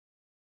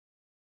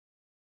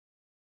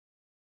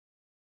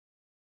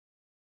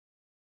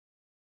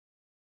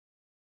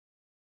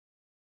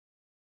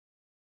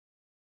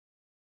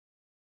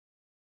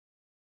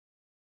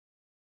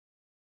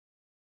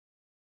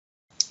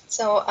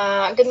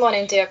Good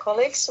morning, dear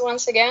colleagues.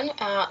 Once again,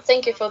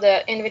 thank you for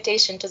the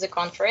invitation to the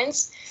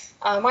conference.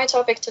 My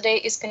topic today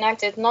is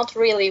connected not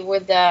really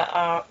with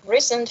the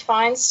recent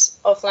finds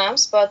of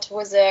lamps, but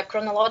with the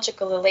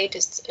chronologically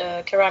latest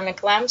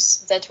ceramic lamps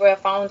that were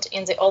found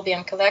in the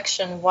Olbian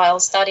collection while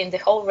studying the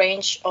whole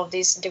range of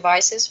these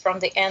devices from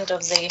the end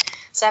of the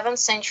 7th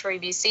century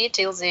BC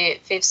till the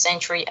 5th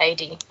century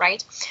AD,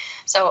 right?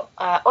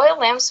 Oil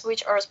lamps,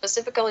 which are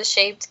specifically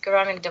shaped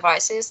ceramic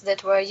devices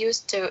that were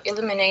used to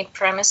illuminate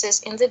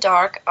premises in the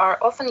dark, are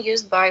often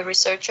used by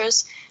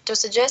researchers to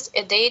suggest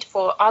a date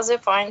for other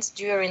finds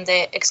during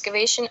the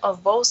excavation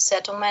of both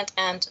settlement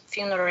and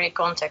funerary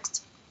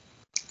context.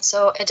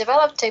 So a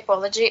developed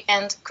typology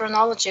and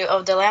chronology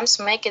of the lamps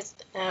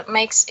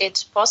makes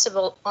it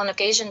possible on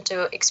occasion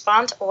to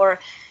expand or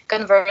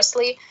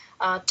conversely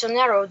to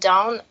narrow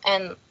down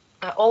an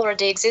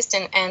already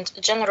existing and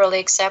generally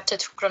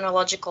accepted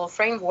chronological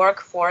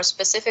framework for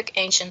specific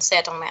ancient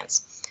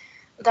settlements.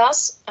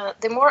 Thus,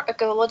 the more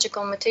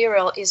archaeological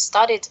material is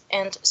studied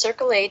and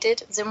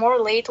circulated, the more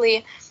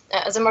likely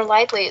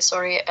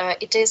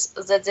it is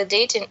that the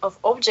dating of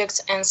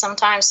objects and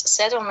sometimes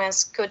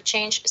settlements could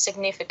change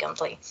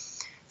significantly.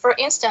 For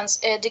instance,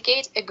 a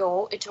decade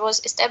ago, it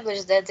was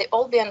established that the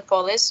Olbian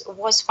polis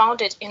was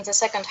founded in the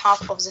second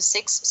half of the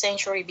 6th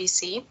century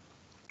BC,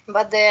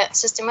 but the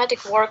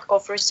systematic work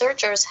of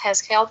researchers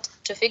has helped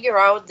to figure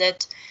out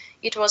that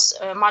it was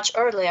much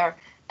earlier,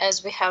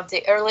 as we have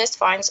the earliest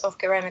finds of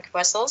ceramic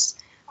vessels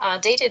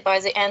dated by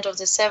the end of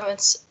the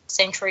 7th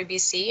century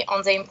BC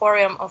on the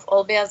Emporium of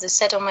Olbia, the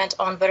settlement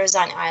on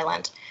Berezan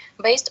Island,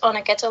 based on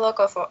a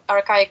catalogue of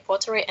archaic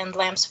pottery and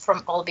lamps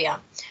from Olbia.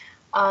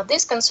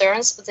 This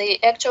concerns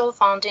the actual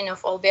founding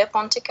of Olbia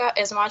Pontica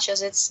as much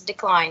as its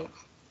decline.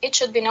 It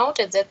should be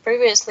noted that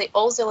previously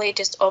all the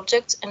latest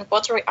objects and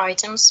pottery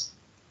items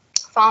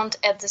found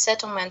at the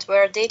settlement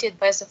were dated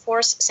by the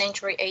 4th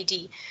century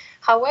AD.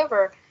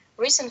 However,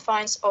 recent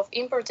finds of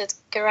imported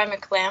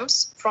ceramic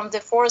lamps from the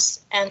 4th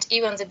and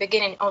even the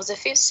beginning of the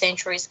 5th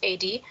centuries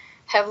AD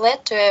have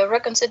led to a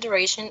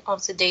reconsideration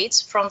of the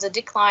dates from the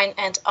decline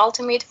and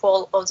ultimate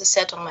fall of the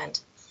settlement.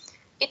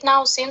 It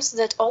now seems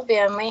that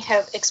Olbia may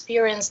have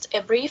experienced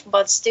a brief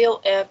but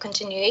still a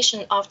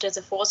continuation after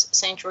the 4th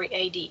century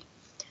AD.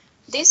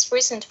 These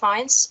recent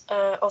finds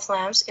of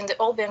lamps in the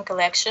Olbian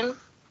collection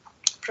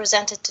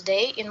presented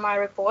today in my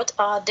report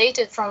are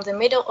dated from the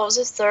middle of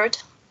the 3rd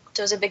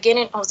to the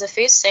beginning of the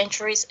 5th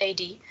centuries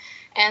AD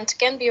and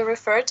can be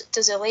referred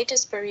to the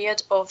latest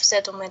period of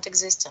settlement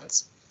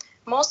existence.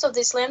 Most of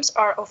these lamps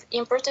are of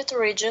imported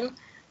origin,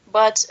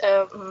 but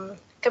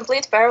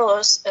complete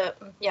parallels,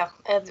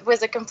 with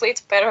the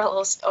complete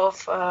parallels of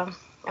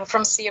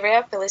from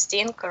Syria,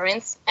 Palestine,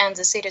 Corinth, and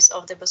the cities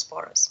of the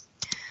Bosporus.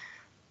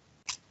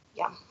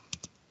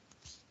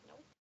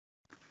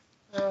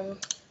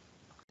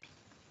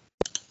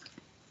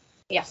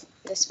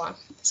 This one.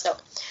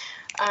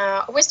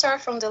 We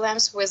start from the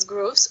lamps with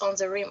grooves on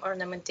the rim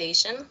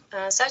ornamentation.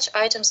 Such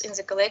items in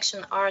the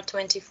collection are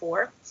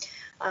 24.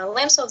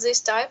 Lamps of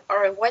this type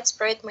are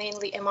widespread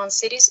mainly among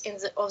cities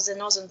of the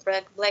northern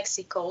Black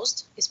Sea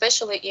coast,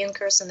 especially in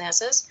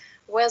Chersonesus,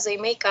 where they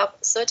make up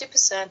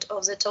 30%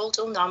 of the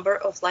total number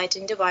of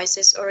lighting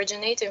devices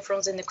originating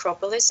from the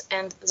necropolis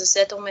and the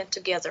settlement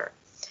together.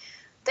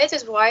 That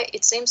is why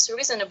it seems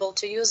reasonable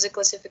to use the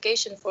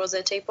classification for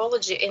the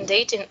typology and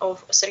dating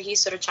of Serhiy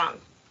Sorochan.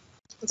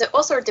 The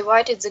author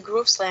divided the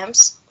grooves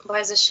lamps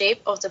by the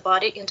shape of the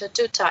body into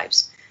two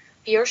types,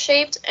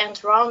 pear-shaped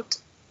and round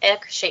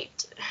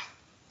egg-shaped.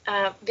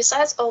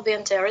 Besides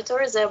Olbian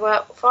territory, they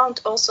were found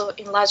also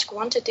in large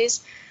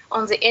quantities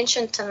on the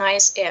ancient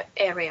Tanais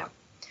area.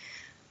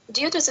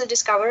 Due to the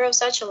discovery of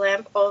such a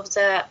lamp on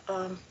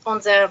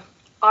the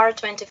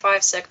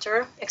R25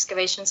 sector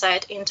excavation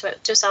site in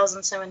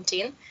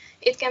 2017,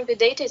 it can be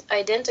dated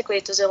identically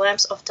to the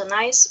lamps of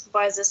Tanais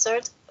by the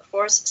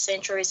 3rd-4th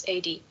centuries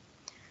AD.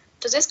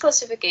 To this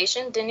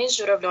classification, Denis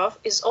Zhuravlov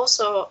is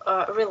also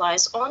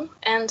relies on,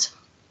 and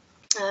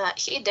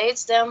he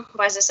dates them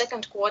by the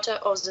 2nd quarter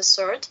of the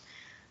 3rd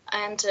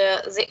and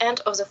the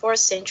end of the 4th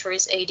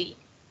centuries AD.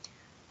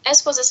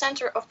 As for the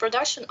center of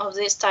production of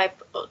this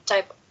type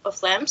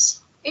of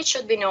lamps, it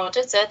should be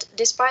noted that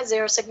despite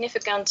their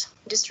significant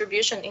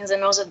distribution in the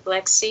northern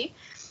Black Sea,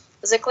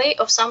 the clay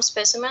of some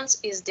specimens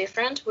is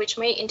different, which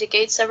may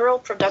indicate several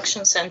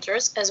production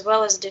centers, as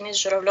well as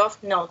Denis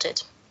Zhuravlov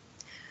noted.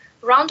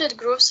 Rounded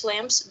grooves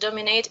lamps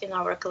dominate in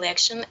our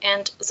collection,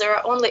 and there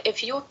are only a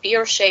few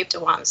pear-shaped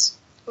ones.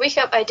 We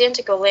have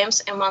identical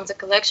lamps among the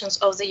collections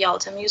of the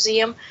Yalta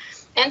Museum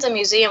and the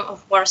Museum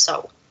of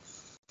Warsaw.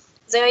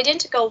 The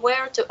identical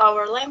ware to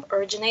our lamp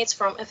originates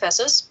from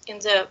Ephesus in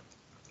the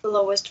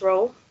lowest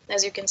row,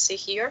 as you can see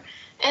here,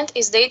 and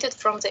is dated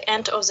from the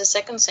end of the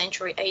 2nd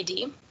century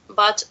AD,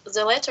 but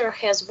the latter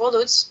has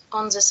volutes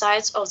on the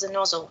sides of the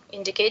nozzle,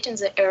 indicating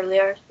the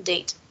earlier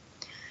date.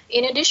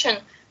 In addition,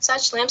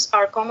 such lamps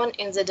are common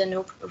in the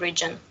Danube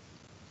region.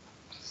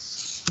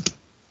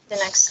 The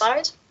next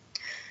slide.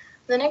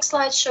 The next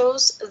slide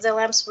shows the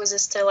lamps with a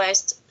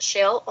stylized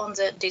shell on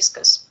the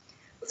discus.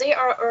 They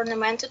are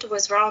ornamented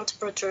with round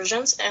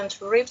protrusions and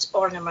ribbed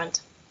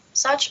ornament.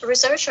 Some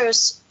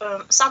researchers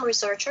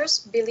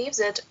believe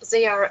that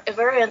they are a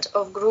variant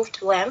of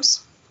grooved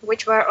lamps,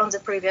 which were on the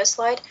previous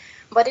slide,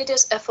 but it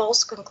is a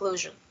false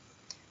conclusion.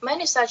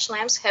 Many such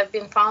lamps have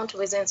been found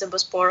within the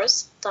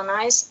Bosporus,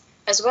 Tanais,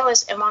 as well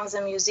as among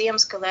the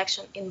museum's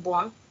collection in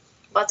Bonn,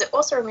 but the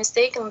author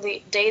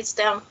mistakenly dates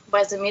them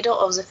by the middle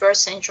of the 1st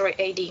century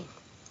AD.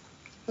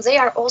 They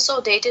are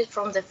also dated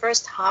from the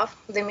first half,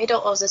 the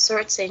middle of the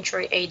 3rd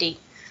century AD.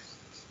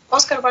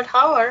 Oscar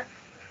Waldhauer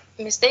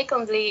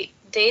mistakenly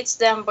dates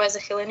them by the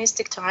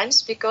Hellenistic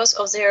times because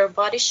of their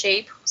body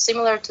shape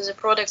similar to the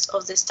products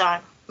of this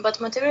time, but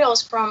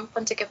materials from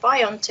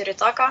Pantikapayon,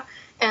 Tiritaka,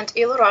 and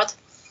Ilurat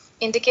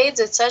indicate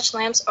that such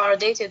lamps are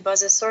dated by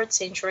the 3rd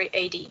century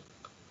AD.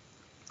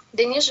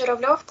 Denis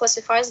Zhuravlev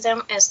classifies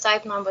them as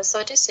type number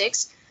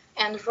 36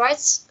 and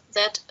writes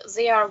that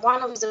they are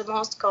one of the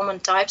most common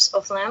types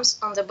of lamps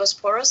on the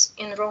Bosporus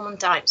in Roman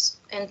times,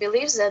 and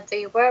believes that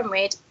they were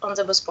made on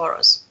the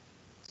Bosporus.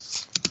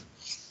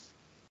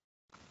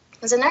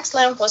 The next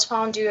lamp was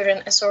found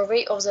during a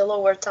survey of the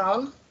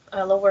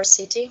lower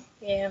city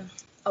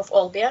of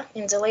Olbia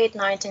in the late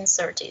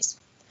 1930s.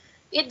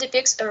 It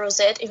depicts a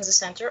rosette in the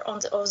center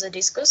of the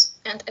discus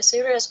and a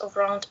series of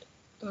round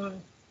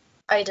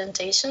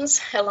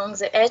indentations along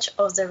the edge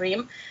of the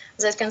rim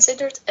that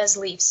considered as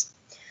leaves.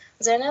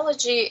 The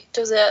analogy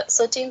to the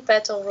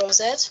 13-petal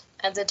rosette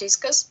at the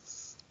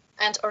discus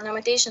and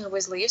ornamentation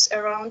with leaves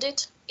around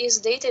it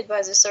is dated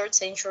by the 3rd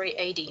century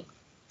AD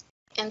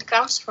and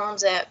comes from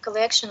the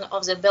collection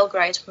of the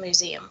Belgrade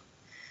Museum.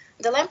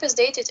 The lamp is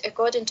dated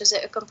according to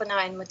the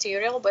accompanying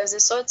material by the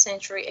 3rd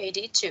century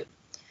AD too.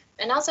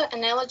 Another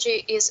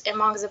analogy is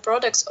among the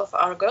products of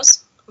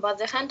Argos, but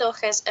the handle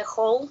has a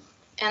hole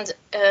and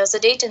the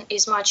dating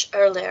is much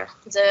later,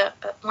 the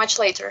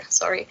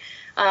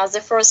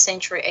 1st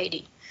century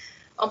AD.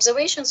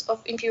 Observations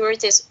of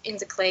impurities in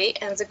the clay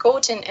and the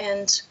coating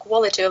and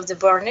quality of the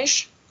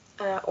varnish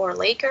or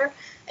lacquer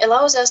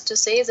allows us to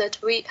say that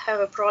we have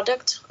a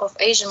product of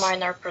Asia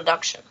Minor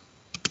production.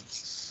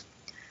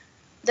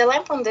 The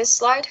lamp on this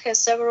slide has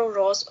several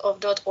rows of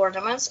dot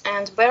ornaments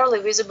and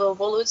barely visible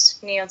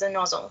volutes near the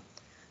nozzle.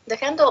 The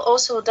handle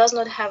also does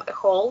not have a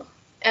hole,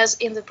 as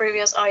in the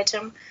previous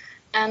item,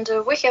 and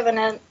we have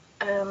an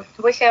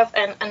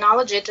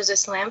analogy to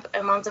this lamp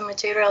among the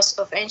materials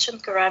of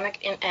ancient ceramic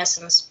in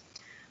Athens,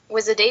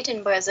 with the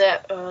dating by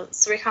the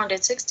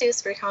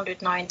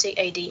 360-390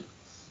 AD,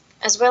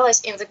 as well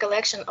as in the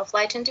collection of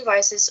lighting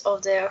devices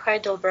of the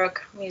Heidelberg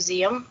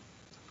Museum,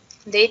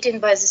 dating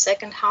by the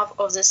second half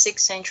of the 6th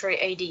century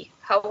AD.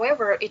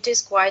 However, it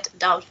is quite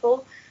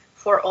doubtful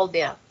for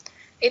Olbia.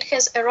 It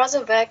has a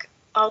rather vague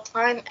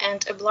outline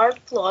and a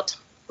blurred plot,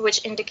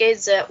 which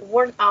indicates the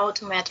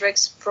worn-out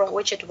matrix from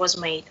which it was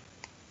made.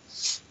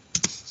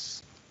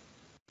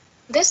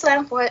 This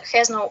lamp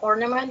has no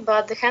ornament,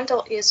 but the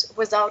handle is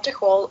without a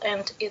hole,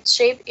 and its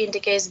shape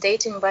indicates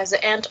dating by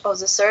the end of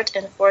the 3rd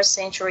and 4th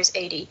centuries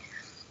AD.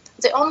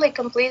 The only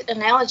complete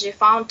analogy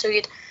found to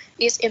it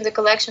is in the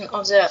collection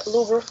of the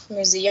Louvre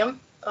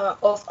Museum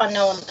of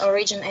unknown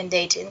origin and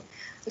dating.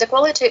 The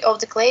quality of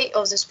the clay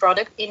of this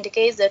product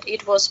indicates that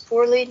it was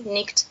poorly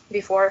nicked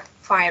before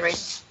firing.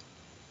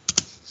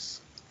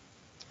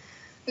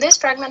 This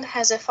fragment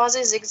has a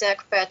fuzzy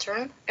zigzag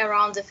pattern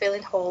around the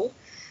filling hole.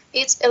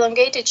 Its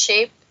elongated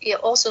shape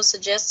also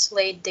suggests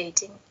late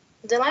dating.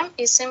 The lamp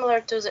is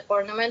similar to the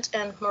ornament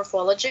and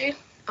morphology,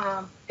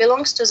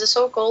 belongs to the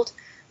so-called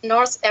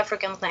North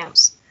African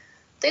lamps.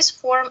 This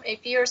form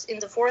appears in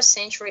the 4th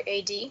century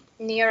AD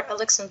near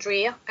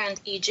Alexandria and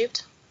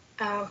Egypt,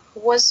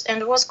 was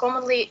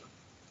commonly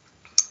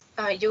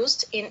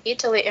used in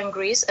Italy and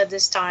Greece at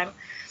this time,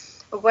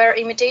 where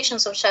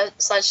imitations of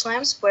such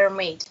lamps were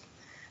made.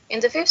 In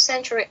the 5th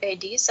century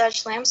AD,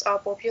 such lamps are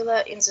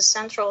popular in the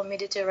central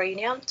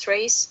Mediterranean,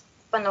 Thrace,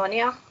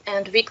 Pannonia,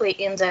 and weakly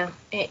in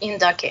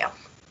Dacia.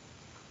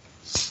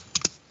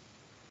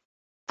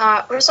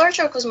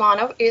 Researcher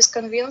Kuzmanov is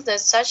convinced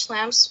that such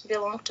lamps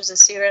belong to the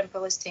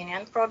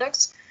Syrian-Palestinian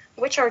products,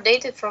 which are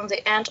dated from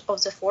the end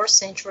of the 4th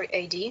century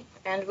AD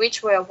and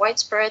which were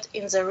widespread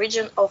in the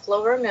region of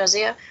Lower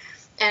Mysia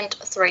and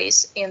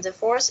Thrace in the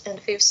 4th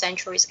and 5th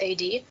centuries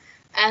AD,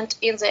 and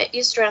in the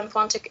Eastern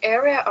Pontic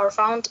area are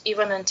found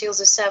even until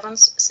the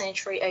 7th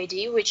century AD,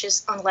 which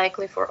is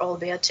unlikely for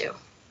Olbia too.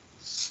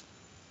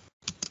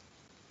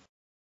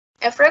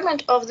 A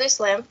fragment of this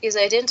lamp is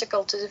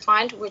identical to the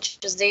find, which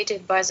is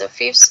dated by the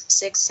 5th,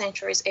 6th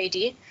centuries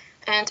AD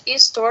and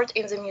is stored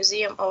in the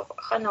Museum of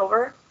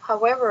Hanover.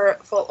 However,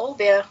 for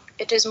Olbia,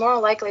 it is more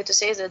likely to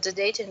say that the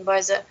dating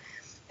by the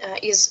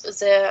is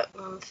the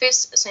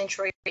 5th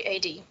century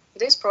AD.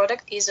 This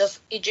product is of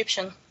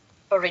Egyptian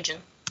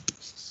origin.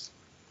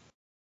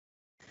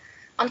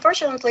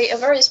 Unfortunately, a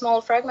very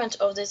small fragment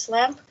of this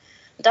lamp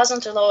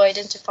doesn't allow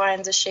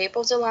identifying the shape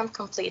of the lamp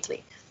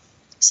completely.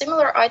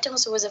 Similar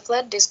items with a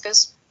flat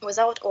discus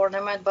without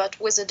ornament but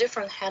with a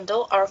different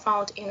handle are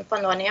found in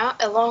Pannonia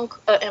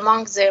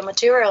among the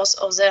materials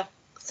of the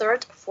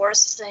 3rd, 4th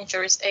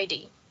centuries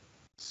AD.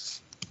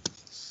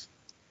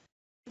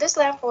 This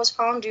lamp was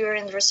found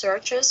during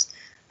researches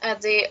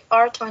at the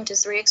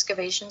R23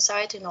 excavation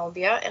site in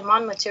Olbia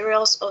among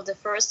materials of the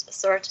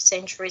 1st-3rd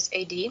centuries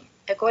AD,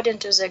 according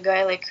to the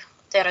Gaelic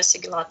Terra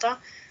Sigillata,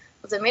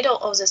 the middle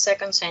of the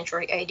 2nd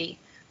century AD.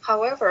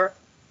 However,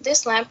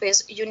 this lamp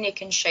is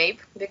unique in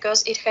shape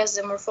because it has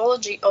the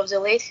morphology of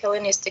the late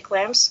Hellenistic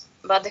lamps,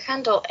 but the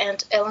handle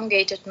and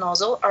elongated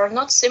nozzle are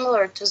not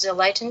similar to the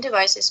lighting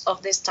devices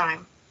of this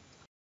time.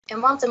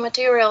 Among the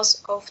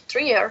materials of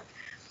Trier,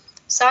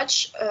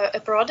 such a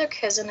product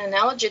has an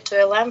analogy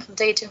to a lamp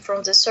dating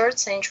from the 3rd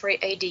century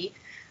AD.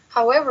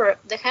 However,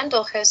 the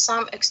handle has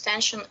some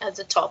extension at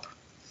the top.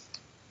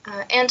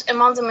 And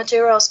among the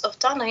materials of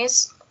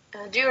Tanais,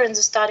 during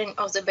the studying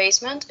of the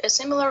basement, a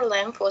similar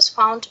lamp was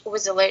found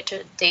with a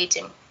later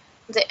dating,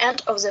 the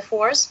end of the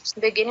 4th,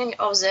 beginning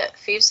of the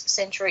 5th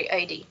century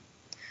AD.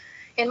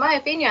 In my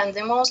opinion,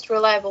 the most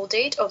reliable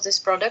date of this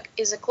product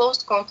is a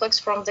closed complex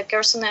from the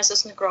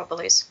Chersonesus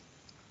necropolis,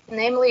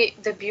 namely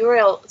the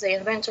burial, the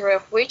inventory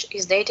of which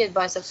is dated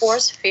by the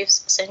 4th,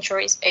 5th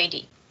centuries AD.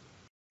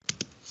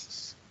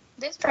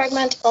 This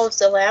fragment of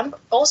the lamp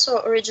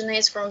also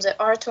originates from the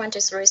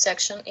R23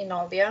 section in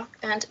Olbia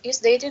and is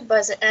dated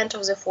by the end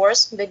of the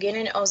 4th,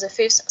 beginning of the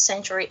 5th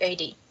century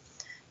AD.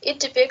 It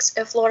depicts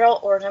a floral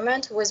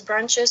ornament with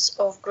branches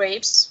of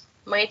grapes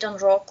made on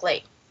raw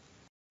clay.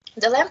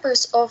 The lamp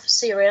is of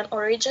Syrian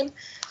origin,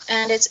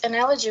 and its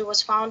analogy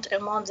was found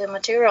among the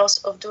materials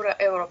of Dura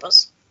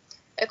Europos.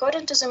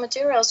 According to the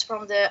materials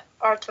from the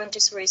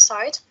R23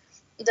 site,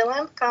 the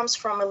lamp comes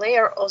from a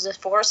layer of the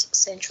 4th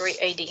century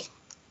AD.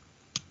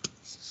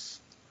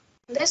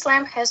 This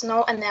lamp has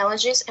no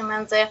analogies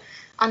among the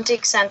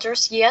antique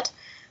centers yet,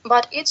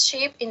 but its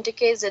shape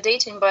indicates the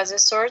dating by the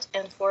 3rd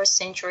and 4th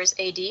centuries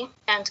AD,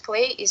 and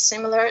clay is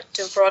similar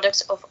to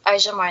products of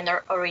Asia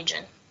Minor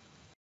origin.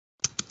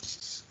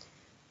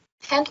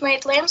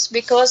 Handmade lamps,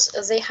 because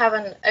they have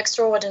an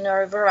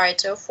extraordinary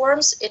variety of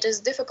forms, it is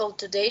difficult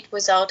to date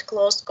without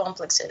closed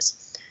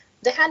complexes.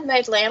 The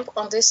handmade lamp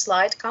on this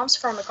slide comes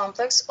from a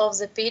complex of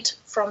the pit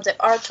from the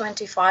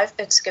R25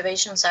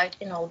 excavation site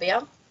in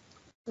Olbia,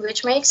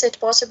 which makes it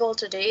possible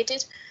to date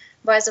it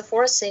by the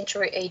 4th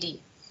century AD.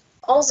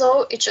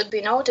 Although it should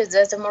be noted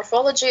that the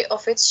morphology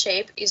of its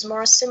shape is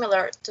more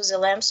similar to the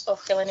lamps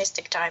of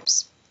Hellenistic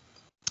times.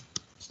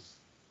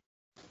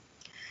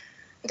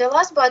 The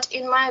last, but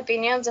in my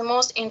opinion, the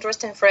most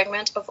interesting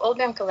fragment of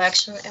Olbian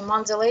collection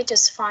among the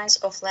latest finds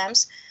of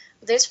lamps,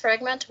 this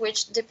fragment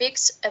which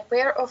depicts a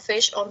pair of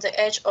fish on the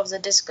edge of the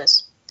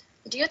discus.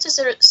 Due to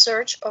the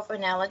search of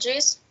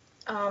analogies,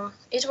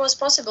 it was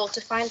possible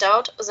to find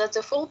out that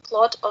the full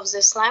plot of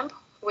this lamp,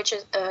 which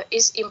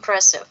is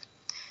impressive.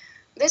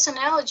 This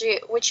analogy,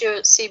 which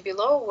you see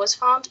below, was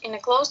found in a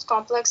closed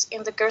complex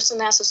in the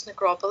Chersonesus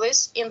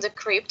necropolis in the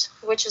crypt,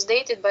 which is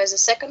dated by the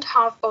second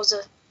half of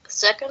the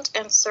 2nd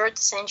and 3rd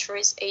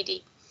centuries AD.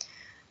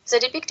 The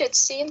depicted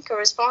scene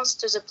corresponds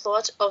to the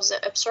plot of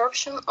the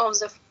absorption of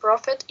the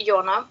prophet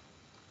Jonah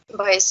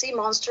by a sea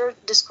monster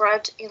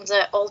described in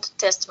the Old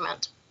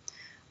Testament.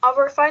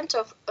 Our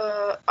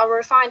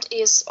find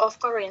is of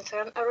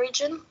Corinthian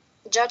origin,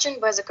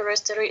 judging by the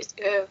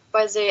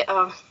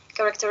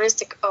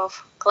characteristic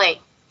of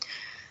clay.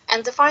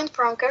 And the find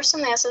from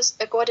Chersonesus,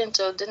 according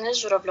to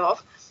Denis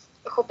Zhuravlov,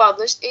 who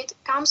published it,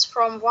 comes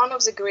from one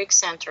of the Greek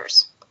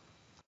centers.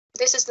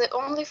 This is the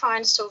only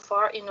find so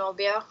far in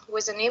Olbia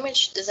with an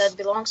image that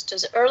belongs to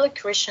the early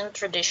Christian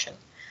tradition.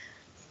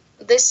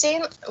 The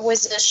scene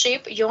with the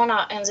ship,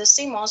 Jonah, and the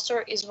sea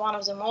monster is one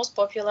of the most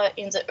popular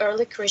in the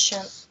early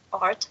Christian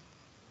art.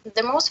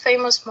 The most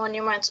famous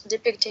monument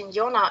depicting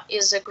Jonah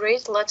is the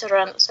Great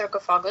Lateran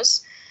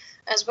sarcophagus,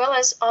 as well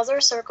as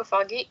other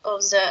sarcophagi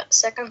of the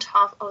second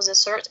half of the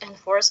 3rd and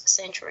 4th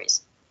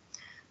centuries.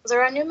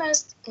 There are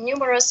numerous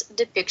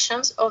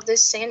depictions of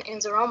this scene in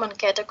the Roman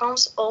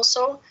catacombs,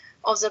 also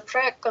of the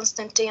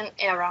pre-Constantine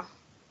era.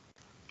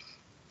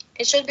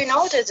 It should be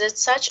noted that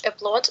such a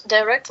plot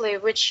directly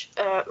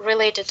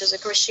related to the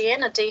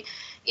Christianity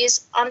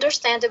is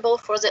understandable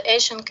for the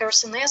ancient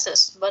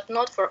Chersonesus, but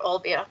not for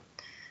Olbia.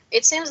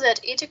 It seems that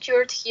it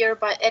occurred here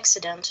by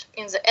accident,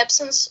 in the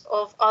absence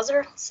of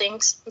other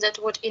things that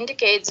would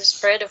indicate the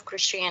spread of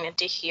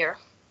Christianity here.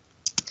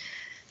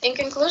 In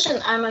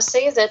conclusion, I must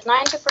say that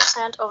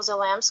 90% of the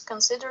lamps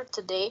considered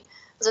today,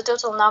 the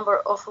total number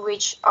of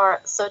which are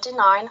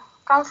 39,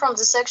 come from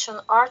the section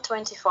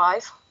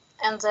R25,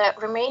 and the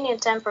remaining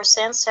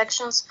 10%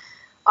 sections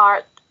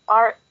are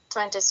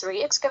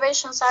R23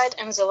 excavation site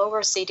and the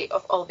lower city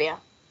of Olbia.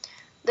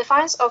 The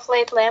finds of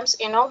late lamps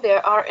in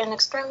Olbia are an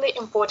extremely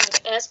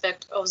important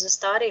aspect of the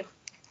study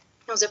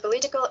of the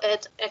political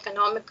and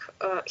economic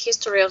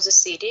history of the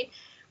city,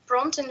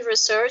 prompting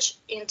research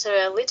into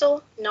a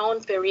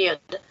little-known period,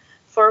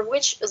 for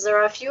which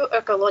there are few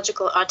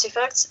archaeological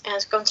artifacts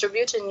and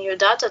contributing new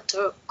data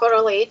to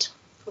correlate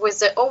with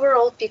the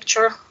overall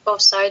picture of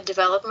site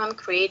development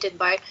created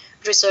by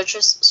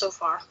researchers so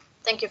far.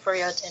 Thank you for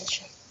your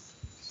attention.